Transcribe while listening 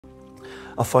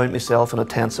I found myself in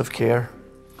intensive care.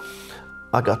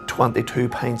 I got 22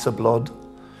 pints of blood.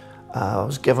 I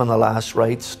was given the last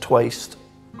rites twice.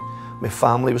 My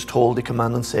family was told to come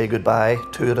in and say goodbye,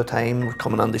 2 at a time were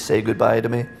coming in to say goodbye to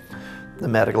me. The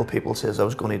medical people says I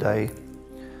was going to die.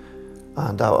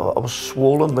 And I was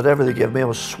swollen, whatever they gave me, I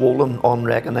was swollen,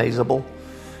 unrecognisable.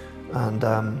 And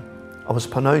I was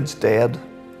pronounced dead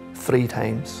 3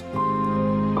 times.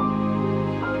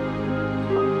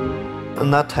 In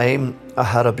that time, I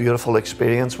had a beautiful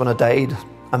experience. When I died,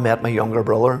 I met my younger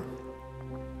brother.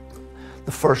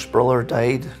 The first brother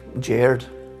died, Jared.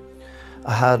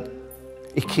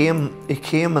 He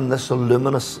came in this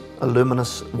luminous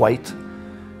white,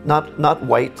 not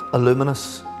white, a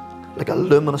luminous, like a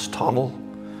luminous tunnel.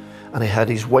 And he had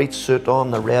his white suit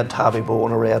on, a red tabby bow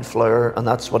and a red flower, and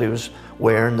that's what he was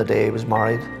wearing the day he was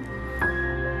married.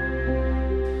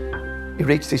 He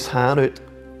reached his hand out,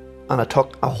 and I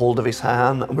took a hold of his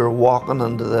hand, and we were walking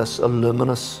into this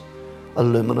luminous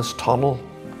tunnel.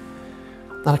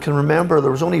 And I can remember there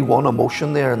was only one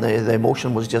emotion there, and the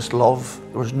emotion was just love.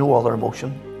 There was no other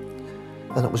emotion.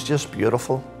 And it was just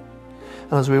beautiful.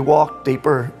 And as we walked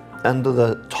deeper into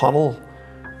the tunnel,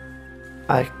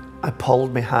 I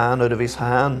pulled my hand out of his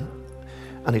hand,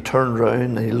 and he turned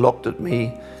around and he looked at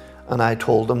me, and I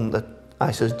told him that,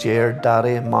 I says, Jared,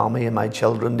 Daddy and Mommy and my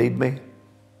children need me.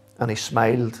 And he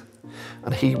smiled,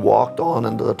 and he walked on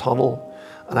into the tunnel,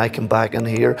 and I came back in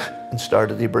here and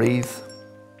started to breathe.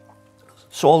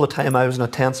 So all the time I was in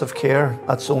intensive care,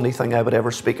 that's the only thing I would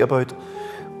ever speak about,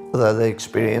 the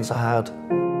experience I had.